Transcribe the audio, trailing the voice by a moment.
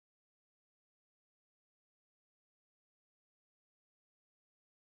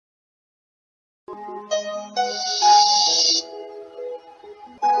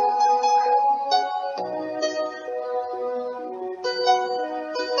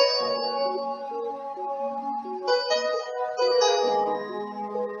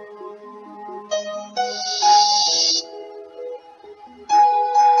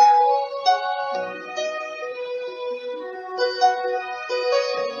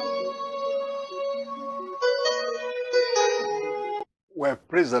Well,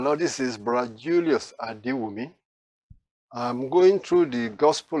 praise the Lord. This is Brother Julius Adiwumi. I'm going through the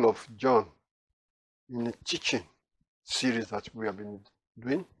Gospel of John in a teaching series that we have been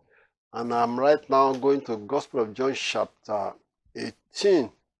doing. And I'm right now going to Gospel of John chapter 18.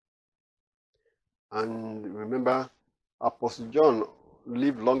 And remember, Apostle John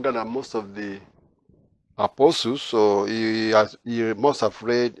lived longer than most of the apostles, so he must have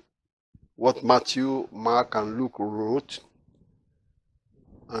read what Matthew, Mark, and Luke wrote,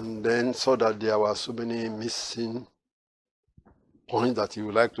 and then saw that there were so many missing points that he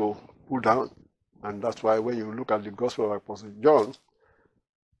would like to put down. And that's why when you look at the Gospel of Apostle John,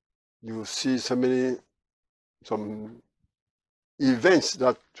 you see some events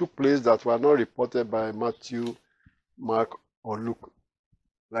that took place that were not reported by Matthew, Mark, or Luke,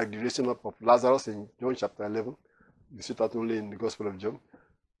 like the raising up of Lazarus in John chapter 11. You see that only in the Gospel of John,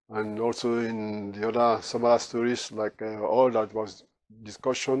 and also in the other some other stories, like all that was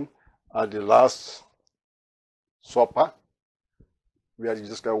discussion at the Last Supper, where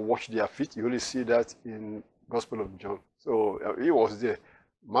Jesus Christ washed their feet. You only see that in Gospel of John. So he was there.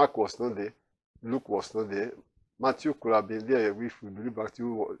 Mark was not there. Luke was not there. Matthew could have been there if we believe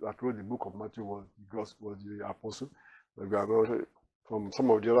Matthew that wrote the book of Matthew was the apostle. But we are not, from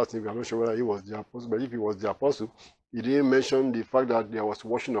some of the other things, we are not sure whether he was the apostle. But if he was the apostle, he didn't mention the fact that there was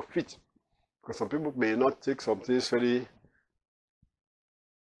washing of feet. Because some people may not take some things very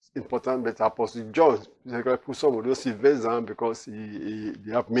important, but Apostle John put some of those events down because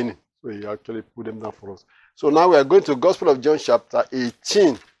they have meaning. So he actually put them down for us. So now we are going to Gospel of John chapter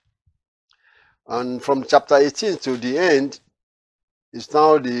 18. And from chapter 18 to the end is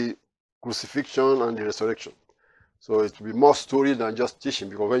now the crucifixion and the resurrection. So it will be more story than just teaching,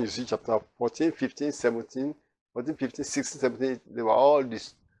 because when you see chapter 14, 15, 17, 14, 15, 16, 17, they were all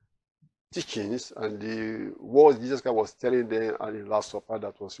these teachings and the words Jesus Christ was telling them at the Last Supper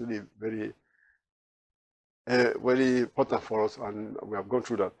that was really very, very important for us, and we have gone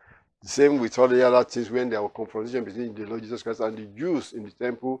through that. The same with all the other things when there was confrontation between the Lord Jesus Christ and the Jews in the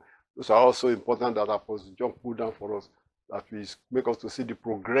temple. Those are also important that Apostle John put down for us, that we make us to see the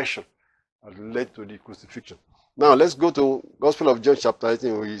progression that led to the crucifixion. Now let's go to Gospel of John chapter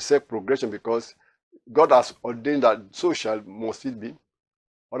 18. We say progression because God has ordained that so must it be.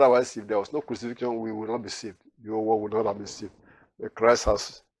 Otherwise, if there was no crucifixion, we would not be saved. The whole world would not have been saved. But Christ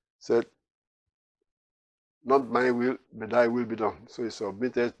has said, not my will, but thy will be done. So he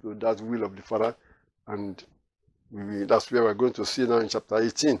submitted to that will of the Father. And that's where we're going to see now in chapter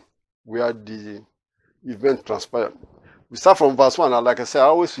 18, where the event transpired. We start from verse 1. And like I said, I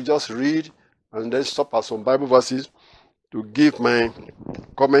always just read and then stop at some Bible verses to give my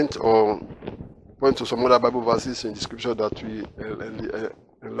comment or point to some other Bible verses in the scripture that will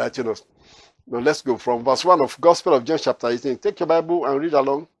enlighten us. Now let's go from verse 1 of Gospel of John chapter 18. Take your Bible and read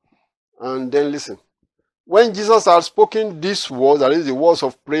along and then listen. When Jesus had spoken these words, that is the words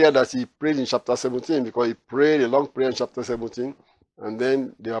of prayer that he prayed in chapter 17, because he prayed a long prayer in chapter 17, and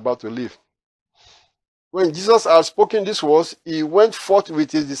then they are about to leave. When Jesus had spoken these words, he went forth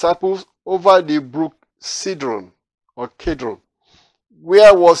with his disciples over the brook Cedron, or Kedron,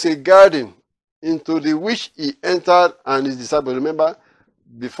 where was a garden, into the which he entered and his disciples. Remember,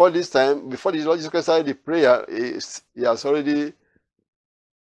 before this time, before the Lord Jesus Christ started the prayer, he has already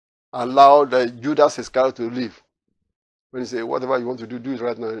allowed Judas Iscariot to leave. When he said, whatever you want to do, do it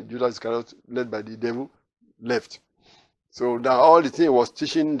right now. Judas Iscariot, led by the devil, left. So now all the thing he was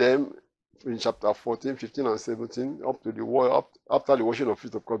teaching them in chapter 14, 15, and 17, up to the after the washing of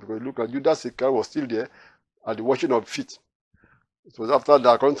feet of God, because look at Judas Iscariot was still there at the washing of feet. It was after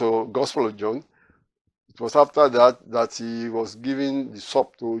that, according to Gospel of John, it was after that he was giving the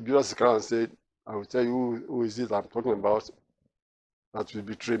sop to Judas Iscariot and said, I will tell you who is it I'm talking about that will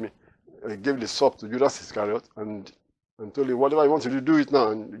betray me. He gave the sop to Judas Iscariot and told him, whatever you want to do, do it now.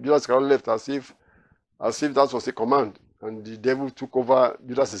 And Judas Iscariot left as if that was a command. And the devil took over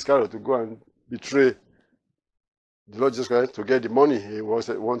Judas Iscariot to go and betray the Lord Jesus Christ to get the money he was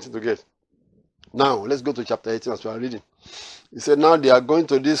wanting to get. Now, let's go to chapter 18 as we are reading. He said, now they are going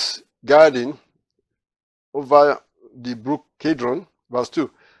to this garden over the brook Kedron, verse 2.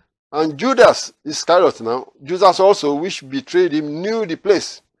 And Judas Iscariot now, Judas also, which betrayed him, knew the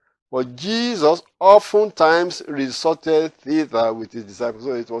place, But Jesus oftentimes resorted thither with his disciples.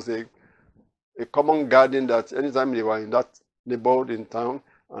 So it was a common garden that anytime they were in that neighborhood in town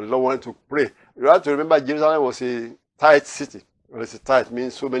and Lord wanted to pray. You have to remember Jerusalem was a tight city. When it's a tight,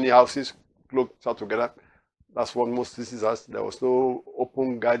 means so many houses close together. That's what most cities has. There was no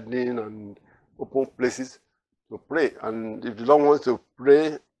open gardening and open places to pray. And if the Lord wants to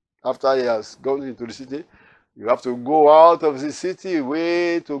pray after he has gone into the city, you have to go out of the city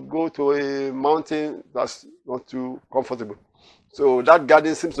way to go to a mountain that's not too comfortable. So that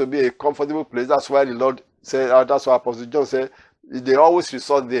garden seems to be a comfortable place. That's why the Lord said, that's why Apostle John said, they always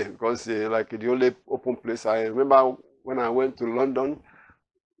resort there because like the only open place. I remember when I went to London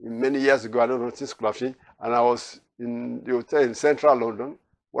many years ago, I don't know, since Claflin, and I was in the hotel in central London.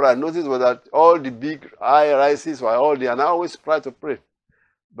 What I noticed was that all the big high rises were all there, and I always try to pray.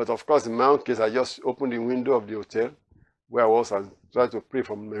 But of course, in my own case, I just opened the window of the hotel where I was and tried to pray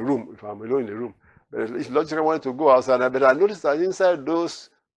from my room, if I'm alone in the room. But if logically I wanted to go outside, but I noticed that inside those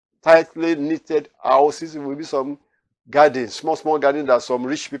tightly knitted houses will be some gardens, small gardens that some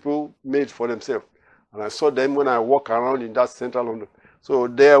rich people made for themselves. And I saw them when I walk around in that central London. So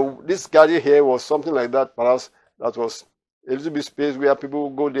this garden here was something like that, perhaps that was a little bit space where people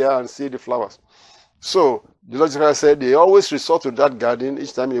go there and see the flowers. So the Lord Jesus said they always resort to that garden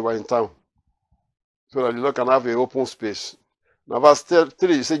each time they were in town, so that the Lord can have an open space. Now verse 3,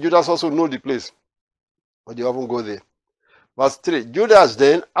 he said Judas also know the place, but they often go there. Verse 3, Judas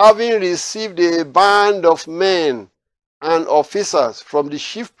then, having received a band of men and officers from the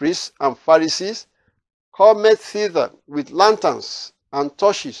chief priests and Pharisees, cometh thither with lanterns and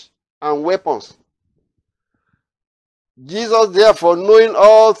torches and weapons. Jesus therefore, knowing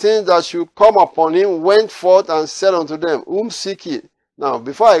all things that should come upon him, went forth and said unto them, Whom seek ye? Now,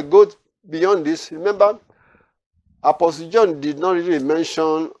 before I go beyond this, remember, Apostle John did not really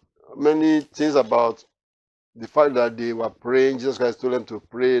mention many things about the fact that they were praying. Jesus Christ told them to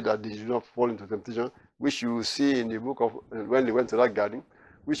pray that they should not fall into temptation, which you will see in the book of, when they went to that garden,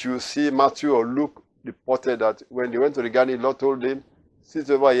 which you will see Matthew or Luke reported that when they went to the garden, the Lord told them, sit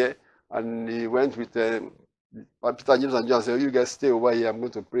over here, and he went with Peter, James, and John, said, you guys stay over here, I'm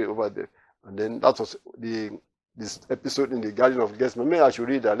going to pray over there. And then that was this episode in the Garden of Gethsemane. Maybe I should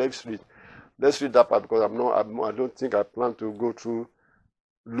read that. Let's read that part, because I don't think I plan to go through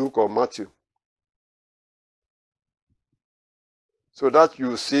Luke or Matthew. So that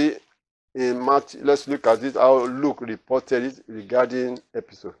you see in Matthew, let's look at it, how Luke reported it regarding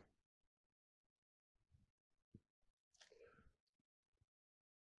episode.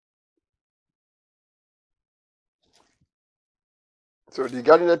 So the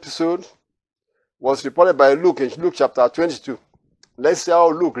garden episode was reported by Luke in Luke chapter 22. Let's see how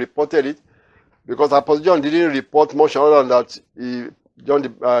Luke reported it, because Apostle John didn't report much other than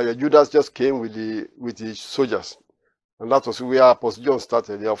that Judas just came with the soldiers. And that was where Apostle John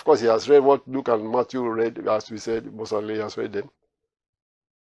started. Of course, he has read what Luke and Matthew read, as we said, most likely he has read them.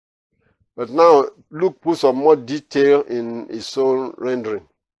 But now, Luke put some more detail in his own rendering,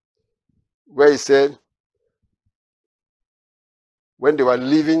 where he said, when they were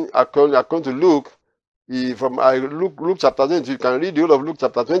leaving, according to Luke, from Luke chapter 22, you can read the whole of Luke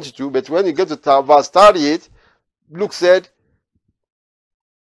chapter 22, but when you get to verse 38, Luke said,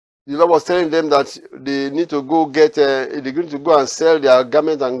 the Lord was telling them that they need to go they're going to go and sell their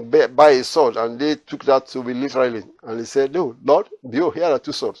garment and buy a sword, and they took that to be literally. And he said, no, Lord, behold, here are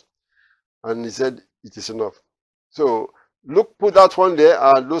 2 swords. And he said, it is enough. So Luke put that one there,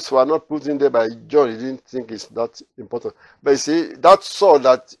 and those who are not put in there by John, he didn't think it's that important. But you see, that sword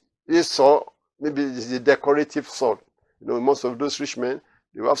that he saw, maybe it's a decorative sword. You know, most of those rich men,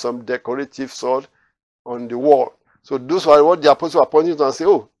 they have some decorative sword on the wall. So those are what the apostles are pointing to and say,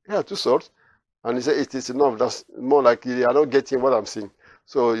 oh, here are 2 swords. And he said, it is enough. That's more like they are not getting what I'm saying.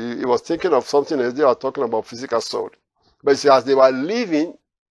 So he was thinking of something else. They were talking about physical sword. But you see, as they were leaving,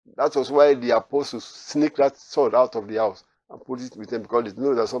 that was why the apostles sneaked that sword out of the house and put it with them, because they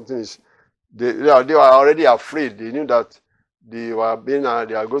knew that something is. They were already afraid. They knew that they were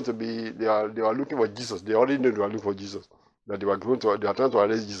looking for Jesus. They already knew they were looking for Jesus. That they were trying to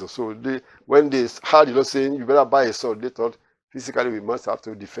arrest Jesus. So when they heard the Lord saying, you better buy a sword, they thought physically we must have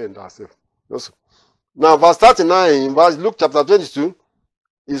to defend ourselves. Also. Now, verse 39 in Luke chapter 22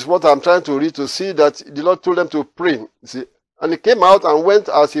 is what I'm trying to read, to see that the Lord told them to pray. You see? And he came out and went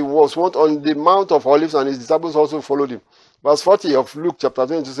as he was wont on the Mount of Olives, and his disciples also followed him. Verse 40 of Luke chapter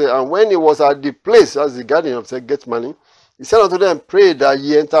 22 says, and when he was at the place, as the garden of Gethsemane, he said unto them, pray that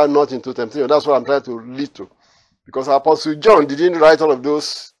ye enter not into temptation. That's what I'm trying to lead to. Because Apostle John didn't write all of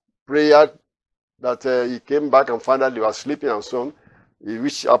those prayers that he came back and found out they were sleeping and so on.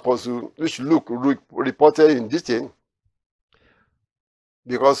 which Luke reported in detail,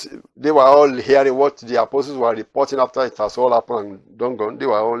 because they were all hearing what the apostles were reporting after it has all happened and done gone. They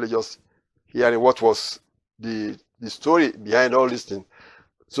were only just hearing what was the story behind all these things.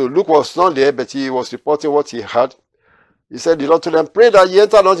 So Luke was not there, but he was reporting what he had. He said, the Lord told them, pray that ye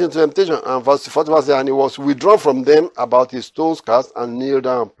enter not into temptation. And verse 40 says, and he was withdrawn from them about his stones cast, and kneeled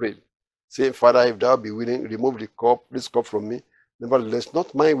down and prayed, saying, Father, if thou be willing, remove this cup from me. Nevertheless,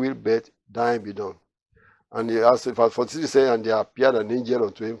 not my will, but thine be done. And he asked, verse 46 says, and there appeared an angel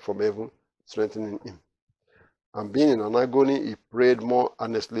unto him from heaven, strengthening him. And being in an agony, he prayed more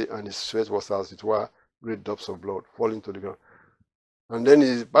earnestly, and his sweat was as it were great drops of blood falling to the ground. And then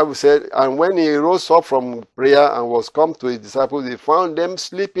his Bible said, and when he rose up from prayer and was come to his disciples, he found them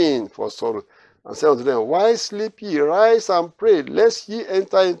sleeping for sorrow, and said unto them, why sleep ye? Rise and pray, lest ye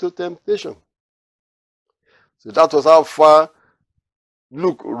enter into temptation. So that was how far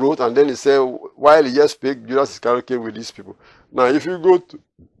Luke wrote, and then he said, while he yet spake, Judas Iscariot came with these people. Now, if you go to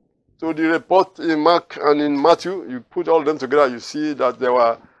the report in Mark and in Matthew, you put all of them together, you see that there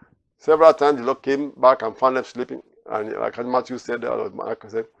were several times the Lord came back and found them sleeping. And like Matthew said, Mark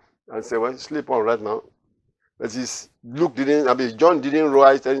said, and said, well, sleep on right now. But John didn't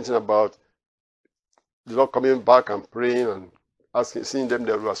write anything about the Lord coming back and praying and seeing them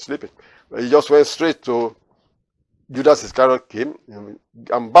that were sleeping. But he just went straight to Judas Iscariot came.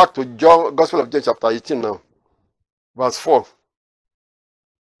 I'm back to Gospel of John chapter 18 now, verse 4.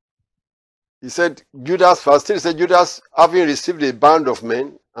 He said, verse 3 said, Judas, having received a band of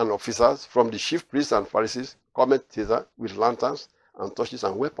men and officers from the chief priests and Pharisees, cometh thither with lanterns and torches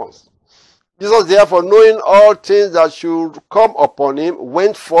and weapons. Jesus, therefore, knowing all things that should come upon him,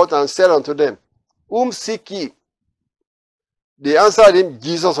 went forth and said unto them, whom seek ye? They answered him,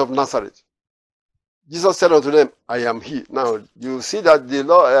 Jesus of Nazareth. Jesus said unto them, I am he. Now, you see that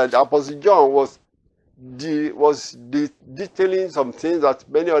the Apostle John was detailing some things that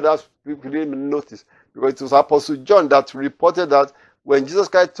many other people didn't notice. Because it was Apostle John that reported that when Jesus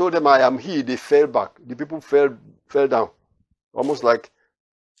Christ told them, I am he, they fell back. The people fell down. Almost like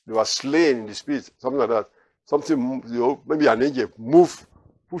they were slain in the spirit, something like that. Something, maybe an angel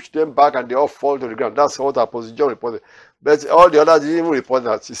pushed them back, and they all fall to the ground. That's what Apostle John reported. But all the others didn't even report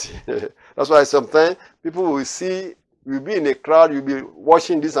that. You see. That's why sometimes people will be in a crowd, you'll be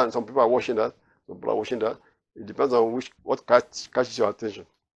watching this, and some people are watching that. Some people are watching that. It depends on what catches your attention.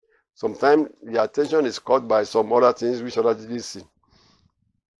 Sometimes your attention is caught by some other things which others didn't see.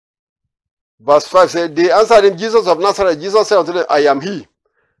 Verse 5 said, they answered him, Jesus of Nazareth. Jesus said unto them, I am he.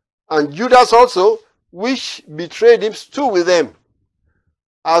 And Judas also, which betrayed him, stood with them.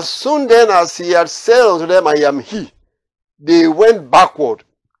 As soon then as he had said unto them, I am he, they went backward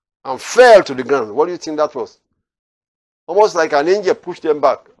and fell to the ground. What do you think that was? Almost like an angel pushed them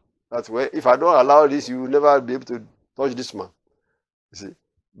back. That's where, if I don't allow this, you will never be able to touch this man. You see?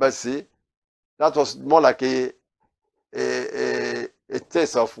 But see, that was more like a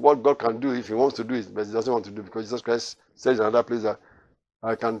taste of what God can do if he wants to do it, but he doesn't want to do it, because Jesus Christ says in another place that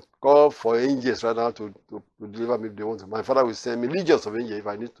I can call for angels right now to deliver me if they want to. My Father will send me legions of angels if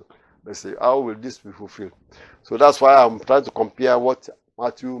I need to. But say, how will this be fulfilled? So that's why I'm trying to compare what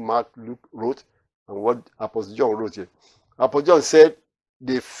Matthew, Mark, Luke wrote and what Apostle John wrote here. Apostle John said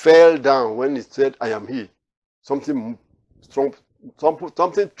they fell down when he said, I am he. Something strong,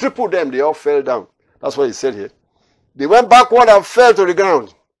 something tripled them. They all fell down. That's what he said here. They went backward and fell to the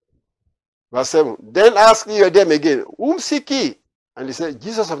ground. Verse 7. Then asked he them again, whom seek ye? And he said,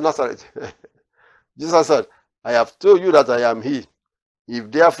 Jesus of Nazareth. Jesus said, I have told you that I am he.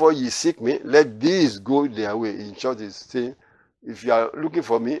 If therefore ye seek me, let these go their way. In short, he's saying, if you are looking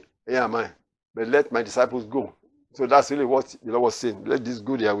for me, here am I. But let my disciples go. So that's really what the Lord was saying. Let these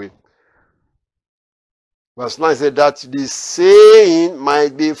go their way. Verse 9 said that the saying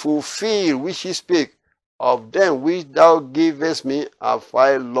might be fulfilled, which he spake, of them which thou gavest me have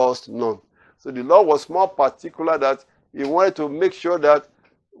I lost none. So the Lord was more particular that he wanted to make sure that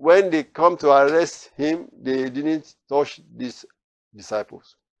when they come to arrest him, they didn't touch these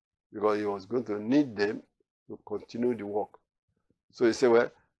disciples, because he was going to need them to continue the work. So he said,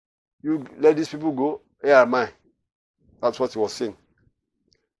 well, you let these people go, here am I. That's what he was saying.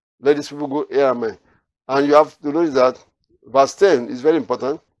 Let these people go, here am I. And you have to notice that verse 10 is very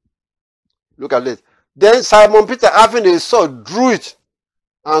important. Look at it. Then Simon Peter, having a sword, drew it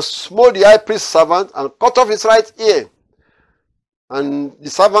and smote the high priest's servant and cut off his right ear. And the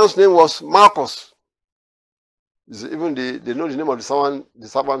servant's name was Marcus. Even they know the name of the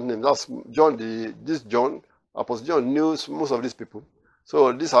servant's name. That's John. This John, Apostle John, knew most of these people.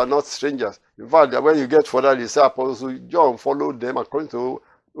 So these are not strangers. In fact, when you get further, they say Apostle John followed them according to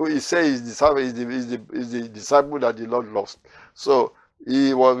who he says is the disciple that the Lord loves. So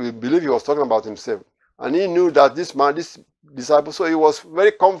we believe he was talking about himself. And he knew that this man, this disciple, so he was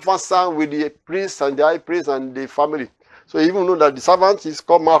very conversant with the priest and the high priest and the family. So he even knew that the servant is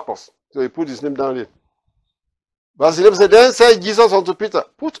called Marcus. So he put his name down there. Verse 11 said, Then said Jesus unto Peter,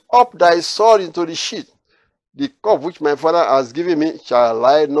 Put up thy sword into the sheath. The cup which my Father has given me, shall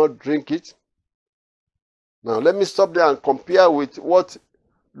I not drink it? Now let me stop there and compare with what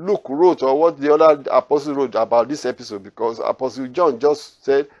Luke wrote or what the other apostle wrote about this episode, because Apostle John just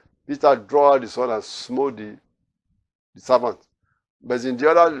said Peter draw out the sword and smote the servant. But in the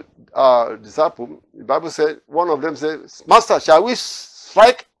other disciple, the Bible said, one of them said, Master, shall we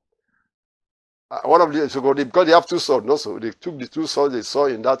strike? One of the, so because they have two swords, no? So they took the two swords they saw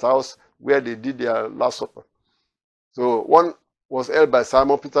in that house where they did their last supper. So one was held by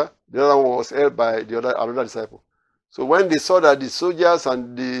Simon Peter, the other one was held by another disciple. So when they saw that the soldiers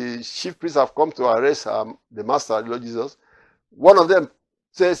and the chief priests have come to arrest the master, the Lord Jesus, one of them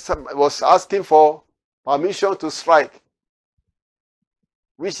was asking for permission to strike,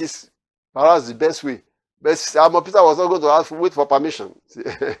 which is perhaps the best way. But Simon Peter was not going to wait for permission.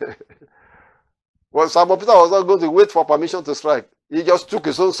 Well, Simon Peter was not going to wait for permission to strike. He just took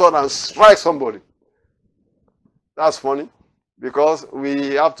his own sword and struck somebody. That's funny, because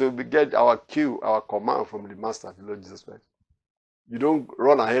we have to get our cue, our command from the Master, the Lord Jesus Christ. You don't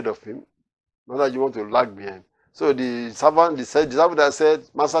run ahead of him, not that you want to lag behind. So the servant, the disciple that said,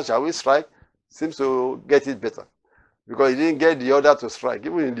 Master, shall we strike? Seems to get it better, because he didn't get the order to strike.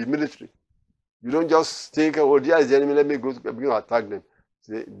 Even in the military, you don't just think, oh, there is the enemy, let me go begin to attack them.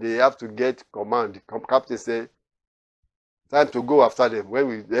 They have to get command. The captain say, time to go after them.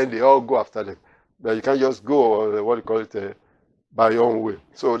 Then they all go after them. But you can't just go on what you call it by your own way.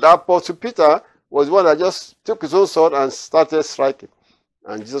 So that Apostle Peter was one that just took his own sword and started striking.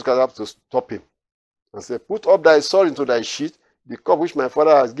 And Jesus Christ had to stop him and say, Put up thy sword into thy sheath. The cup which my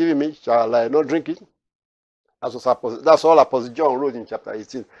Father has given me, shall I not drink it? That's all Apostle John wrote in chapter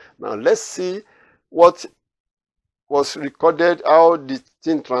 18. Now let's see what was recorded, how the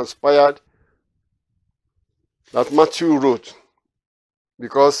thing transpired that Matthew wrote.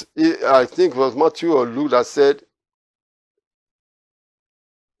 Because I think it was Matthew or Luke that said,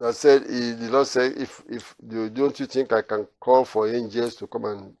 the Lord said, if don't you think I can call for angels to come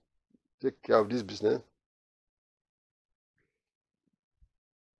and take care of this business?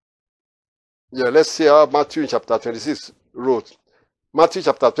 Yeah, let's see how Matthew chapter 26 wrote. Matthew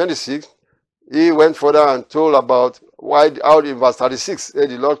chapter 26, he went further and told about how in verse 36,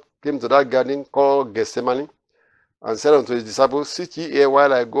 the Lord came to that garden called Gethsemane and said unto his disciples, Sit ye here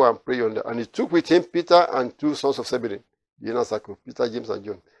while I go and pray yonder. And he took with him Peter and two sons of Zebedee, the inner circle, Peter, James, and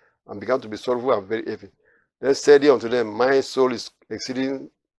John, and began to be sorrowful and very heavy. Then said he unto them, My soul is exceeding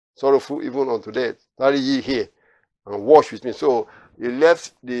sorrowful even unto death. Tarry ye here and watch with me. So he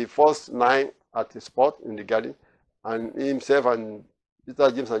left the first 9 at a spot in the garden, and himself and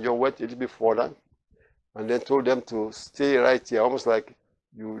Peter, James, and John went a little bit further, and then told them to stay right here, almost like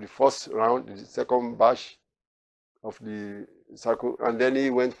the first round, the second batch of the circle, and then he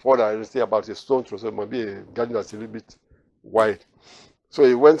went further and stayed about a stone throw, so it might be a garden that's a little bit wide. So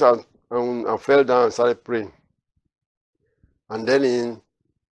he went and fell down and started praying. And then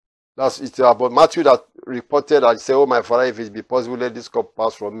it's about Matthew that reported and said, Oh my Father, if it be possible, let this cup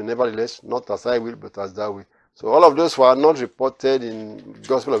pass from me. Nevertheless, not as I will, but as thou wilt. So all of those were not reported in the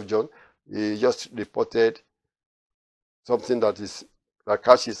Gospel of John. He just reported something that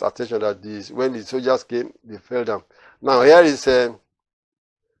catches his attention, that when the soldiers came, they fell down. Now here is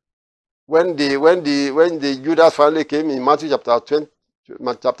when the Judas finally came in Matthew chapter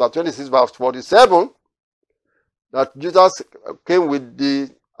 26 verse 47, that Judas came with the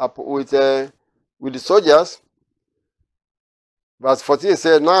soldiers. Verse 14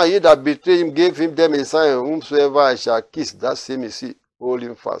 said, Now he that betrayed him gave him them a sign, whomsoever I shall kiss, that same is he, hold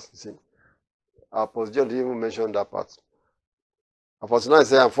him fast. See? Apostle John didn't even mention that part. Apostle 9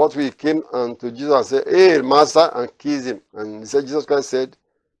 said, And forthwith he came unto Jesus and said, Hey, Master, and kissed him. And he said, Jesus Christ said,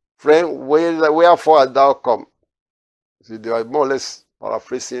 Friend, wherefore art thou come? See, they are more or less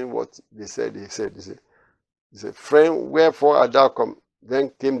paraphrasing what they said. He said, Friend, wherefore art thou come?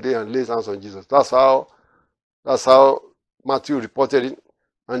 Then came they and laid hands on Jesus. That's how Matthew reported it.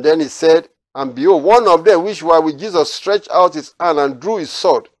 And then he said, And behold, one of them which were with Jesus stretched out his hand and drew his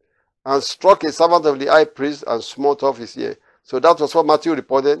sword and struck a servant of the high priest and smote off his ear. So that was what Matthew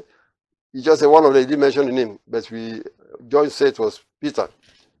reported. He just said one of them, he didn't mention the name, but John said it was Peter.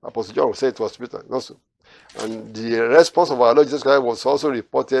 Apostle John said it was Peter. Also. And the response of our Lord Jesus Christ was also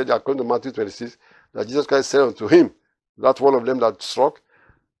reported according to Matthew 26, that Jesus Christ said unto him, that one of them that struck,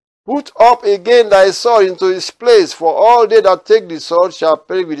 put up again thy sword into his place, for all they that take the sword shall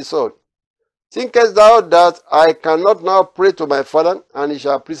perish with the sword. Thinkest thou that I cannot now pray to my Father, and he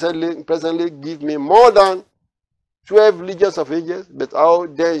shall presently give me more than 12 legions of angels? But how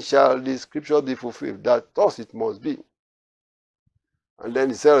then shall the scripture be fulfilled, that thus it must be? And then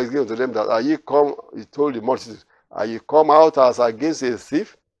he said again to them that, are ye come, he told the multitude, are ye come out as against a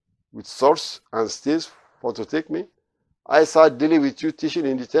thief with swords and staves for to take me? I sat daily with you teaching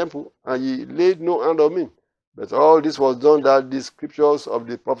in the temple, and ye laid no hand on me. But all this was done that the scriptures of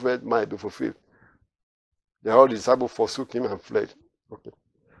the prophet might be fulfilled. The whole disciples forsook him and fled. Okay.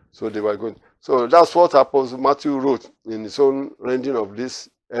 So they were going. So that's what Apostle Matthew wrote in his own rendering of this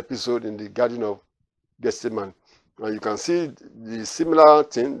episode in the Garden of Gethsemane. And you can see the similar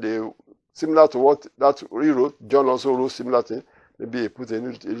thing, similar to what that he wrote. John also wrote similar thing. Maybe he put a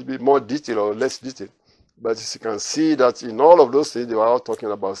little bit more detail or less detail. But you can see that in all of those things, they were all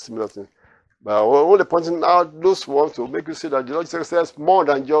talking about similar things. But only pointing out those ones to make you see that the Lord Jesus says more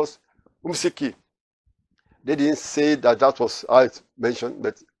than just umsiki. They didn't say that that was how it mentioned,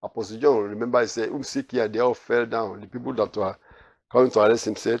 but Apostle John, remember, he said, umsiki, and they all fell down. The people that were coming to arrest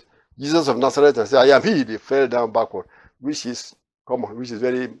him said, Jesus of Nazareth, and said, I am he. They fell down backward, which is common, which is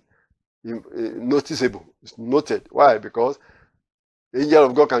very noticeable. It's noted. Why? Because the angel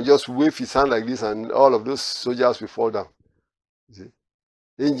of God can just wave his hand like this, and all of those soldiers will fall down. You see?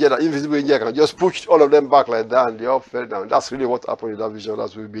 The invisible angel can just push all of them back like that, and they all fell down. That's really what happened in that vision.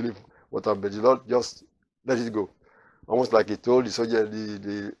 That's what we believe what happened. But the Lord just let it go. Almost like he told the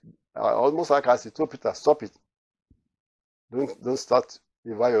soldier, almost like as he told Peter, stop it. Don't start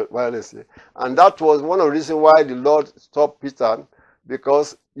the violence here. And that was one of the reasons why the Lord stopped Peter,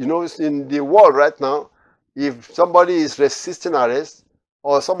 because, you know, in the world right now, if somebody is resisting arrest,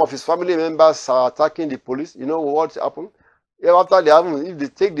 or some of his family members are attacking the police, you know what happened? After if they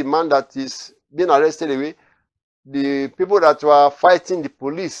take the man that is being arrested away, the people that were fighting the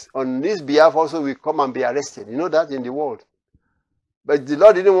police on his behalf also will come and be arrested. You know that in the world. But the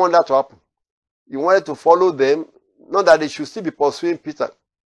Lord didn't want that to happen. He wanted to follow them, not that they should still be pursuing Peter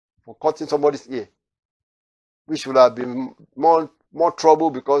for cutting somebody's ear, which would have been more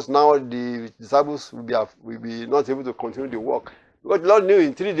trouble, because now the disciples will be not able to continue the work. Because the Lord knew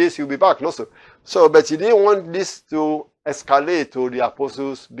in 3 days he'll be back. No, so, but he didn't want this to escalate to the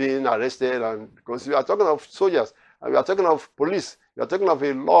apostles being arrested, and because we are talking of soldiers, and we are talking of police, we are talking of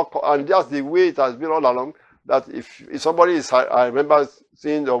a law, and that's the way it has been all along. That if somebody is, I remember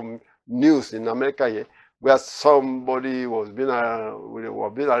seeing news in America here, where somebody was being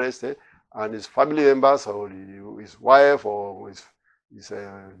arrested, and his family members or his wife or his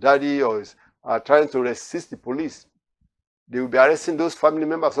daddy or are trying to resist the police. They will be arresting those family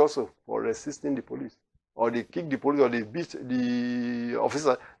members also for resisting the police. Or they kick the police, or they beat the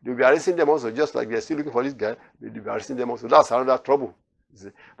officer. They will be arresting them also, just like they're still looking for this guy. They will be arresting them also. That's another trouble.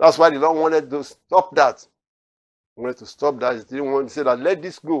 That's why the Lord wanted to stop that. He wanted to stop that. He didn't want to say that, let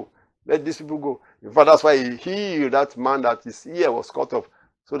this go. Let these people go. In fact, that's why he healed that man that his ear was cut off.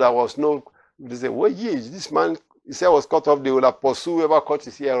 So there was no, they say, what year is this man? His ear was cut off. They will have pursued whoever cut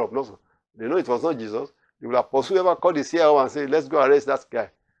his ear off. No, so they know it was not Jesus. They will have pursued whoever cut his ear off and say, let's go arrest that guy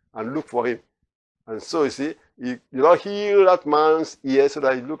and look for him. And so, you see, you know, heal that man's ear so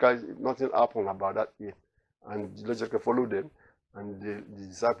that he look as if nothing happened about that ear. And the Lord just followed them, and the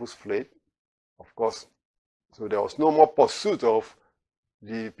disciples fled, of course. So there was no more pursuit of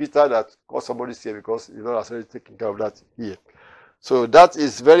the Peter that cut somebody's ear, because the Lord has already taken care of that ear. So that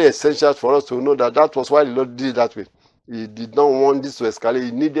is very essential for us to know that that was why the Lord did it that way. He did not want this to escalate.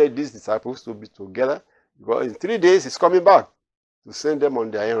 He needed these disciples to be together, because in 3 days he's coming back to send them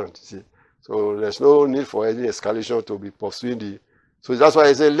on their errand. See? So there's no need for any escalation to be pursuing the. So that's why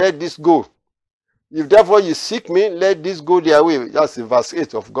I say, let this go. If therefore you seek me, let this go their way. That's in verse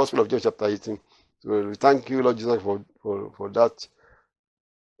 8 of Gospel of John chapter 18. So we thank you, Lord Jesus, for that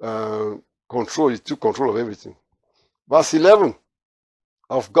control. He took control of everything. Verse 11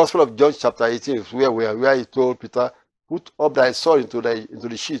 of Gospel of John chapter 18 is where he told Peter, put up thy sword into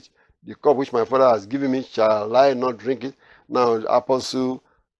the sheath. The cup which my Father has given me, shall I not drink it? Now, Apostle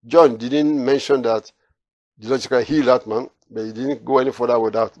John didn't mention that the Lord Jesus healed that man, but he didn't go any further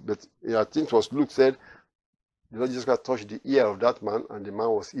with that. But I think it was Luke said, the Lord Jesus touched the ear of that man, and the man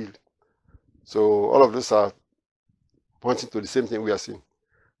was healed. So all of this are pointing to the same thing we are seeing.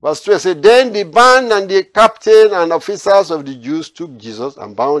 Verse 12 said, then the band and the captain and officers of the Jews took Jesus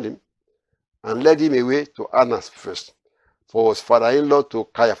and bound him and led him away to Annas first, for his father-in-law to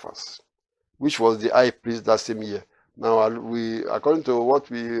Caiaphas. which was the high priest that same year. Now, according to what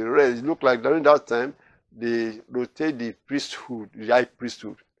we read, it looked like during that time, they rotate the priesthood, the high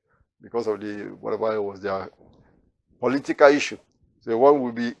priesthood, because of whatever it was their political issue. So one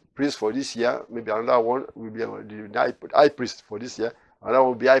will be priest for this year, maybe another one will be the high priest for this year, another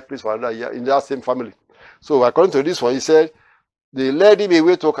one will be high priest for another year in that same family. So according to this one, he said, they led him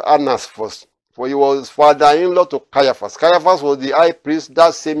away to Annas first, for he was father-in-law to Caiaphas. Caiaphas was the high priest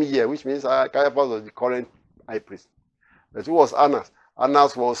that same year, which means Caiaphas was the current high priest. But who was Annas?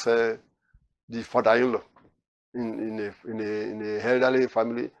 Annas was the father-in-law in a elderly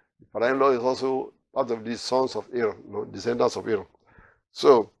family. The father-in-law is also part of the sons of Aaron, descendants of Aaron.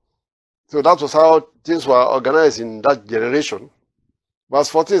 So that was how things were organized in that generation. Verse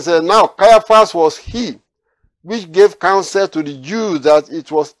 14 says, now Caiaphas was he which gave counsel to the Jews that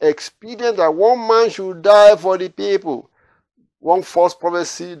it was expedient that one man should die for the people. One false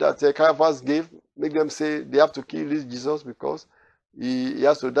prophecy that Caiaphas gave, make them say they have to kill this Jesus because he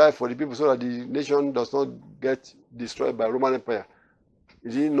has to die for the people so that the nation does not get destroyed by Roman Empire. He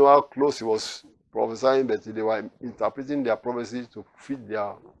didn't know how close he was prophesying, but they were interpreting their prophecy to fit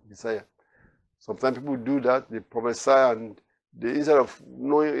their desire. Sometimes people do that, they prophesy and instead of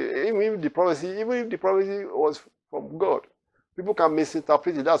knowing, even if the prophecy was from God, people can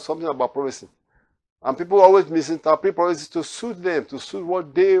misinterpret it. That's something about prophecy. And people always misinterpret prophecy to suit them, to suit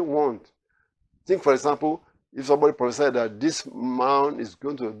what they want. Think, for example, if somebody prophesied that this man is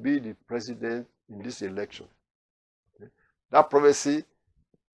going to be the president in this election. Okay? That prophecy,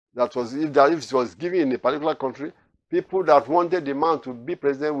 if it was given in a particular country, people that wanted the man to be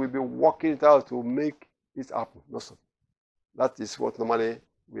president will be working it out to make it happen. No, sir. That is what normally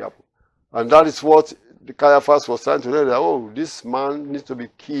will happen. And that is what the Caiaphas was trying to say, that, oh, this man needs to be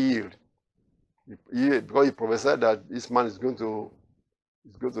killed. Because he prophesied that this man is going to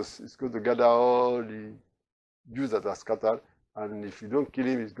gather all the Jews that are scattered, and if you don't kill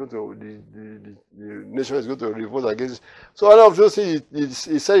him, the nation is going to revolt against it. So all of those things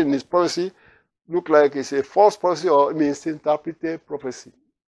he said in his prophecy look like it's a false prophecy or misinterpreted prophecy.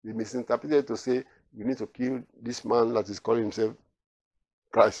 He misinterpreted to say you need to kill this man that is calling himself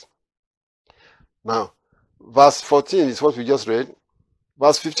Christ. Now, verse 14 is what we just read.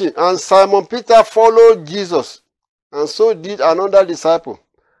 Verse 15, and Simon Peter followed Jesus, and so did another disciple.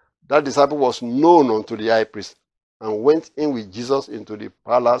 That disciple was known unto the high priest, and went in with Jesus into the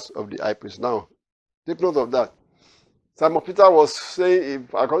palace of the high priest. Now, take note of that. Simon Peter was saying,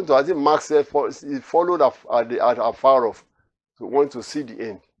 according to I think Mark said, he followed afar off, to want to see the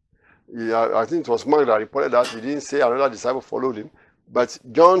end. I think it was Mark that reported that. He didn't say another disciple followed him, but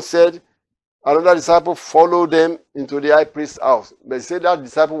John said another disciple followed them into the high priest's house. But he said that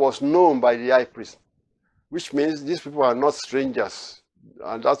disciple was known by the high priest, which means these people are not strangers.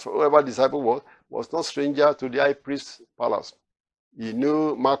 And that's whoever disciple was not stranger to the high priest's palace. He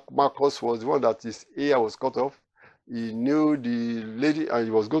knew Marcus was the one that his ear was cut off. He knew the lady, and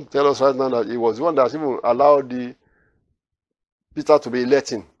he was going to tell us right now that he was the one that even allowed Peter to be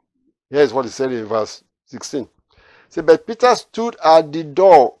let in. Here's what he said in verse 16. He said, but Peter stood at the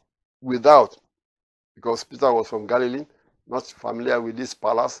door without, because Peter was from Galilee, not familiar with this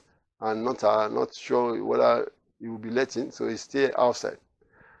palace, and not sure whether he would be let in, so he stayed outside.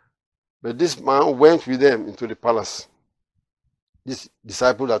 But this man went with them into the palace. This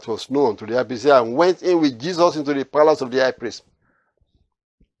disciple that was known to the high priest and went in with Jesus into the palace of the high priest.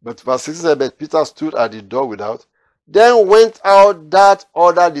 But verse 16 said, but Peter stood at the door without. Then went out that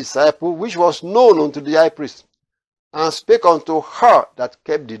other disciple, which was known unto the high priest, and spake unto her that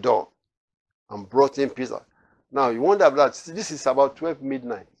kept the door, and brought in Peter. Now, you wonder that this is about 12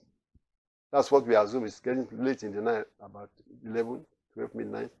 midnight. That's what we assume. It's getting late in the night, about 11, 12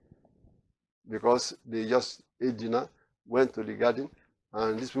 midnight, because they just ate dinner, went to the garden,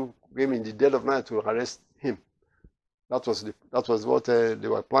 and these people came in the dead of night to arrest him. That was what they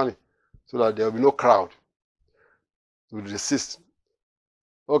were planning, so that there will be no crowd to resist.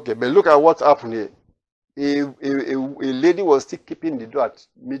 Okay, but look at what happened here. A lady was still keeping the door at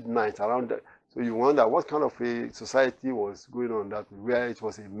midnight around that. So you wonder what kind of a society was going on that where it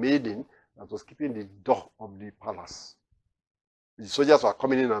was a maiden that was keeping the door of the palace. The soldiers were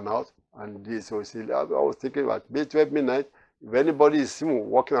coming in and out, and I was thinking about 12 midnight, if anybody is seen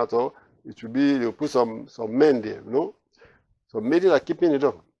walking at all, it will be, they'll put some men there, you know. So maidens are keeping the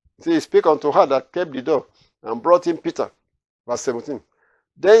door. So he spake unto her that kept the door, and brought in Peter. Verse 17.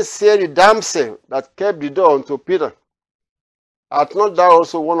 Then said the damsel that kept the door unto Peter, art not thou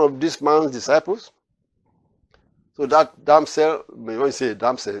also one of this man's disciples? So that damsel, when you say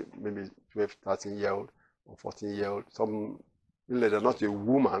damsel, maybe 12, 13-year-old or 14-year-old, they're not a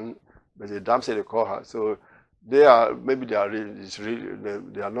woman, but the damsel they call her. So they are, maybe they are really, it's really,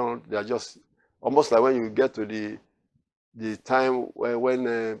 they are not, they are just almost like when you get to the time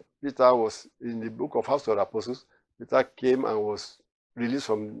when Peter was in the book of Acts of the Apostles. Peter came and was released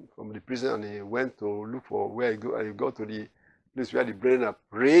from the prison, and he went to look for where he go, and he got to the place where the brethren are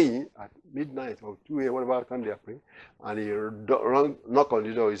praying at midnight or 2 a.m., whatever time they are praying, and he knocked on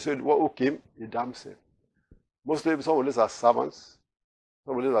the door. He said, "Who came?" A damsel. Mostly some of these are servants,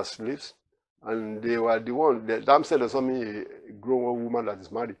 some of these are slaves, and they were the one. The damsel does not mean a grown woman that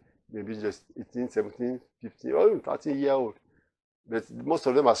is married, maybe just 18, 17, 15, or even 13-year-old. But most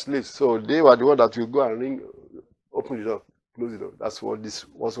of them are slaves, so they were the one that will go and ring, open the door, close the door. That's what this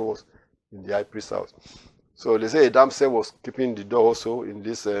also was in the high priest's house. So they say a damsel was keeping the door also in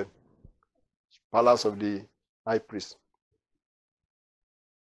this palace of the high priest.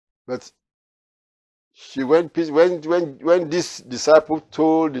 But she went when this disciple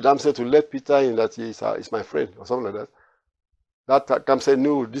told the damsel to let Peter in, that he is my friend or something like that. That damsel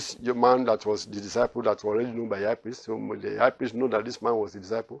knew this man that was the disciple that was already known by the high priest. So the high priest knew that this man was the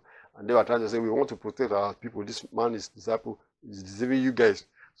disciple, and they were trying to say, we want to protect our people. This man is disciple, is deceiving you guys.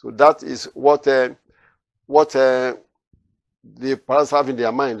 So that is what the parents have in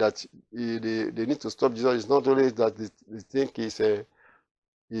their mind, that they need to stop Jesus. It's not only that they think he's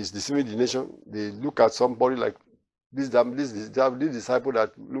deceiving the nation. They look at somebody like this disciple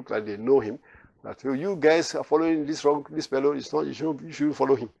that look like they know him. That you guys are following this fellow. It's not. You shouldn't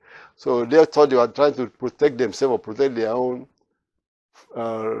follow him. So they thought they were trying to protect themselves or protect their own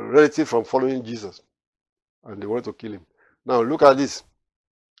relative from following Jesus, and they wanted to kill him. Now look at this.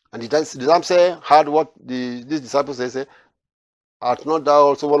 And the damsel heard what this disciple said. Art not thou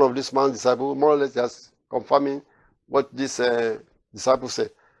also one of this man's disciples? More or less just confirming what this disciple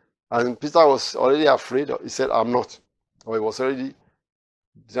said. And Peter was already afraid. He said, I'm not. Or he was already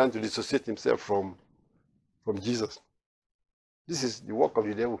trying to dissociate himself from Jesus. This is the work of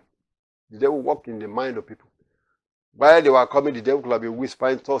the devil. The devil worked in the mind of people. While they were coming, the devil could have been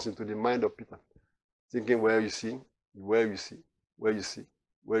whispering thoughts into the mind of Peter, thinking, where you see, where you see, where you see,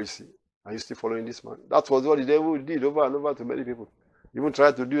 where you see. Are you still following this man? That was what the devil did over and over to many people. He even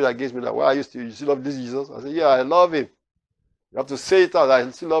tried to do it against me. Like, why are you still love this Jesus? I said, yeah, I love him. You have to say it out. I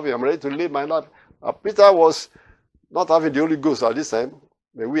still love him. I'm ready to live my life. Peter was not having the Holy Ghost at this time,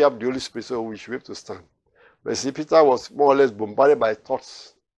 but we have the Holy Spirit, so we should be able to stand. But see, Peter was more or less bombarded by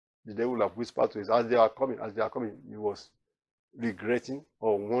thoughts. The devil have whispered to him as they are coming, he was regretting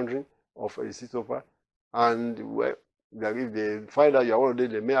or wondering of a sit over. And if they find out you are one of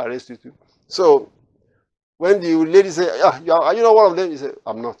them, they may arrest you too. So when the lady said, are you not one of them? He said,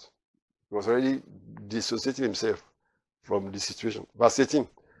 I'm not. He was already dissociating himself from the situation. Verse 18.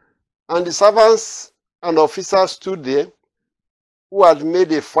 And the servants and officers stood there, who had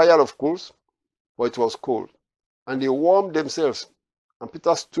made a fire of coals, for it was cold. And they warmed themselves. And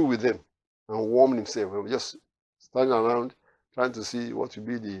Peter stood with them and warmed himself. And just standing around, trying to see what will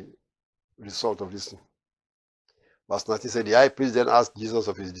be the result of this thing. Verse 19 said, the high priest then asked Jesus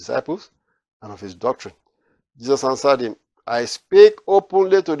of his disciples and of his doctrine. Jesus answered him, I spake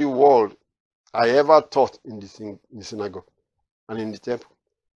openly to the world. I ever taught in the synagogue and in the temple,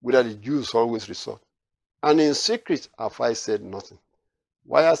 whither the Jews always resort. And in secret have I said nothing.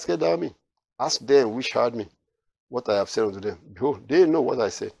 Why askest thou me? Ask them which heard me, what I have said unto them. Behold, they know what I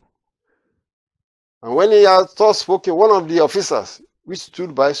said. And when he had thus spoken, one of the officers which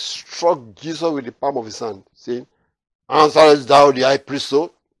stood by struck Jesus with the palm of his hand, saying, Answerest thou the high priest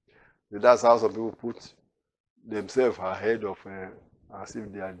so? That's how some people put themselves ahead of, as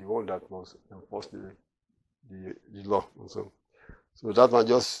if they are the one that must enforce the law. And so that man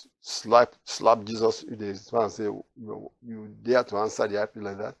just slapped Jesus with his hand and said, you dare to answer the high priest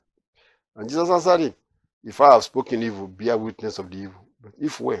like that? And Jesus answered him, if I have spoken evil, bear witness of the evil. But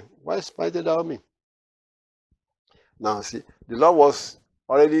if well, why spited thou me? Now see, the Lord was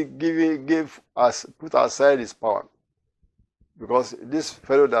already put aside his power. Because this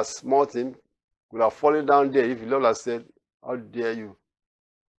fellow that smote him could have fallen down there if the Lord had said, how dare you?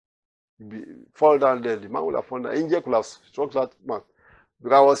 Fall down there. The man would have fallen down. Angel could have struck that man.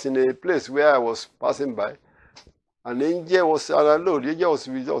 Because I was in a place where I was passing by, and the angel was, and I know the angel was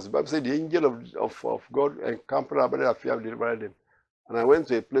with us. The Bible said the angel of God encamped around the fear of delivered them. And I went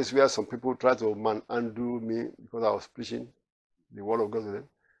to a place where some people tried to undo me because I was preaching the word of God to them.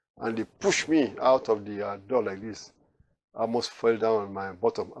 And they pushed me out of the door like this. I almost fell down on my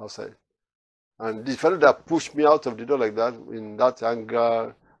bottom outside. And the fellow that pushed me out of the door like that, in that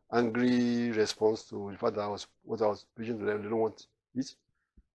angry response to the fact that what I was preaching to them, they don't want it.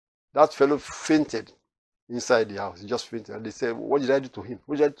 That fellow fainted inside the house. He just fainted. And they said, what did I do to him?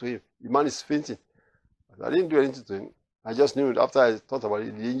 What did I do to him? The man is fainting. I didn't do anything to him. I just knew it. After I thought about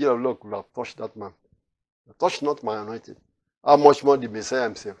it, the angel of Lord could have touched that man. Touch not my anointed. How much more the Messiah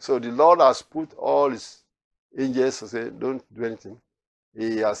himself? So the Lord has put all his angels to say, don't do anything.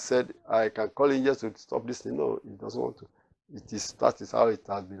 He has said, I can call angels to stop this thing. No, he doesn't want to. That is how it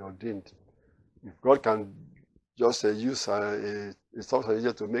has been ordained. If God can just use a soft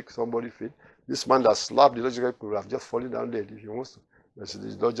angel to make somebody feel, this man that slapped the logical could have just fallen down dead if he wants to. But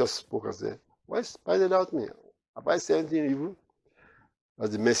the Lord just spoke and said, why spite out me? Have I said anything evil?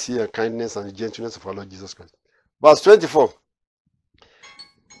 That's the mercy and kindness and the gentleness of our Lord Jesus Christ. Verse 24.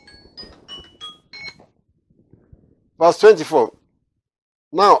 Verse 24.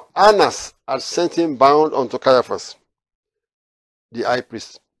 Now Annas had sent him bound unto Caiaphas, the high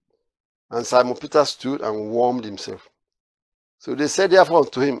priest. And Simon Peter stood and warmed himself. So they said therefore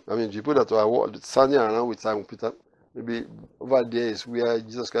unto him, people that were standing around with Simon Peter, maybe over there is where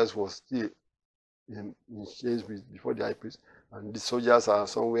Jesus Christ was still in chains before the high priest, and the soldiers are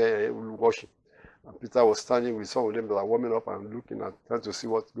somewhere watching. And Peter was standing with some of them that are warming up and looking at, trying to see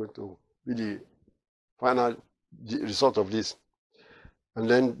what's going to be the final result of this. And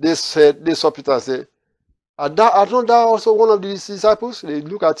then they saw Peter and said, Are not thou also one of these disciples? They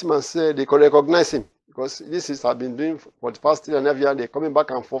look at him and say, they could recognize him. Because this is have been doing for the past 3.5 years, they're coming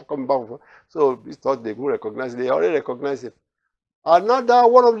back and forth, coming back and forth. So we thought they would recognize him. They already recognize him. Are not thou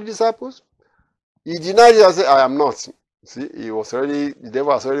one of the disciples? He denied it and said, I am not. See, the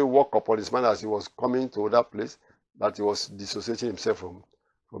devil has already walked upon his mind as he was coming to that place, that he was dissociating himself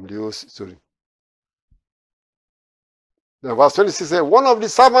from the whole story. Then verse 26 says, one of the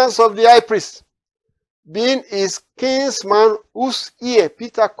servants of the high priest, being his kinsman whose ear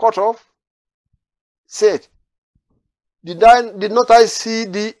Peter cut off, said, Did not I see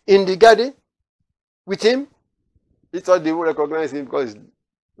thee in the garden with him? He thought they would recognize him because it's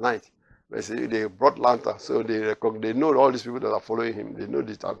night. But see, they brought lantern, so they know all these people that are following him. They know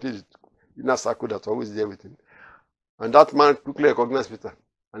the inner circle that's always there with him. And that man quickly recognized Peter.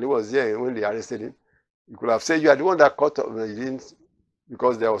 And he was there when they arrested him. He could have said, you are the one that cut off. He didn't,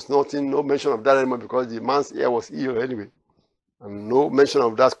 because there was no mention of that anymore, because the man's ear was ill anyway. And no mention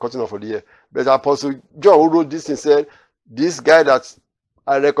of that cutting off of the ear. But Apostle John, who wrote this, and said, this guy that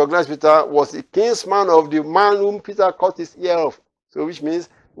I recognized Peter was the kinsman of the man whom Peter cut his ear off. So which means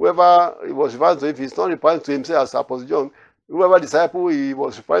whoever he was referring to, if he's not referring to himself as Apostle John, whoever disciple he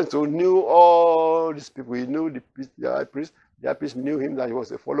was referring to knew all these people. He knew the high priest. The high priest knew him, that he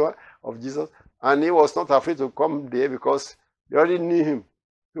was a follower of Jesus. And he was not afraid to come there because they already knew him.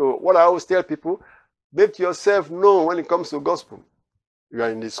 So what I always tell people, make yourself known when it comes to gospel. You are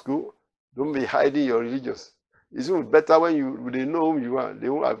in the school, don't be hiding your religious. It's even better when they know who you are. They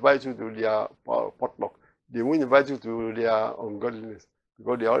won't invite you to their potluck. They won't invite you to their ungodliness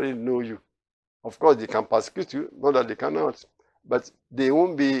because they already know you. Of course, they can persecute you, not that they cannot, but they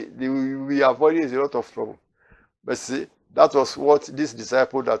will be avoiding a lot of trouble. But see, that was what this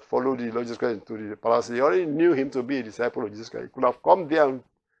disciple that followed the Lord Jesus Christ into the palace, they already knew him to be a disciple of Jesus Christ. He could have come there and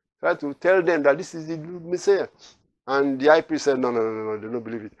tried to tell them that this is the Messiah. And the high priest said, no, they don't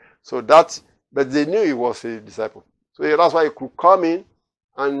believe it. So but they knew he was a disciple. So that's why he could come in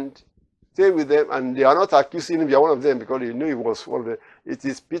and stay with them, and they are not accusing him, they are one of them, because they knew he was one of them. It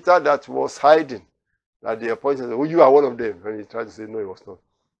is Peter that was hiding, that they appointed, oh, you are one of them. And he tried to say, no, he was not.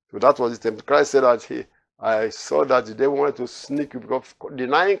 So that was the time. Christ said that, hey, I saw that the devil wanted to sneak you, because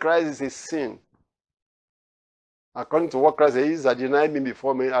denying Christ is a sin. According to what Christ says, that deny me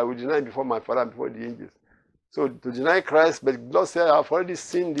before me, I will deny before my Father and before the angels. So to deny Christ, but God said, I have already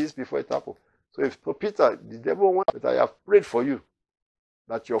seen this before it happened. So if for Peter, the devil wanted, but I have prayed for you,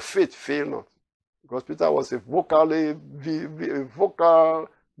 that your faith fail not. Because Peter was a vocal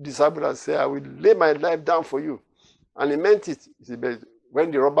disciple that said, I will lay my life down for you. And he meant it. He said, but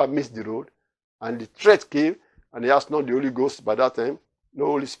when the robber missed the road, and the threat came, and he asked not the Holy Ghost by that time, no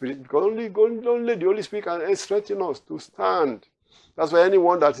Holy Spirit, because only the Holy Spirit can strengthen us to stand. That's why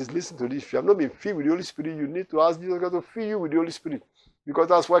anyone that is listening to this, if you have not been filled with the Holy Spirit, you need to ask Jesus to fill you with the Holy Spirit. Because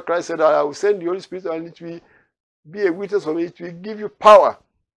that's why Christ said, I will send the Holy Spirit, and it will be a witness for me. It will give you power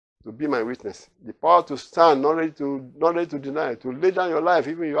to be my witness. The power to stand, not ready to deny, to lay down your life,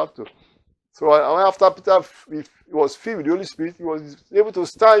 even if you have to. So after Peter was filled with the Holy Spirit, he was able to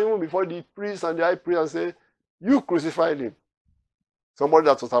stand even before the priest and the high priest and say, you crucified him. Somebody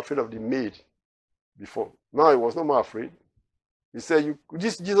that was afraid of the maid before. Now he was no more afraid. He said,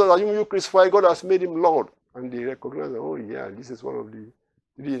 this Jesus that you crucified, God has made him Lord. And they recognized, oh yeah, this is one of the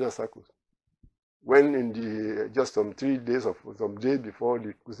 3 inner circles. when in the just some 3 days or some days before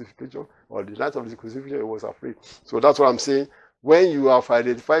the crucifixion or the night of the crucifixion, he was afraid. So that's what I'm saying. When you have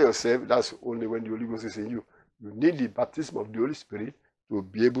identified yourself, that's only when the Holy Ghost is in you. You need the baptism of the Holy Spirit to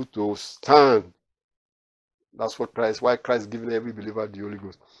be able to stand. That's what why Christ giving every believer the Holy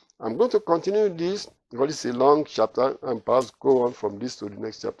Ghost. I'm going to continue this because it's a long chapter and perhaps go on from this to the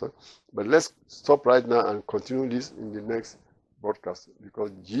next chapter. But let's stop right now and continue this in the next broadcast,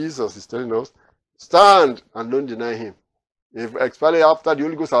 because Jesus is telling us, stand and don't deny him. If especially after the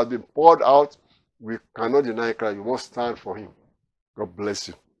Holy Ghost has been poured out, we cannot deny Christ. We must stand for him. God bless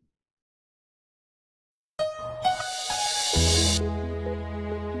you.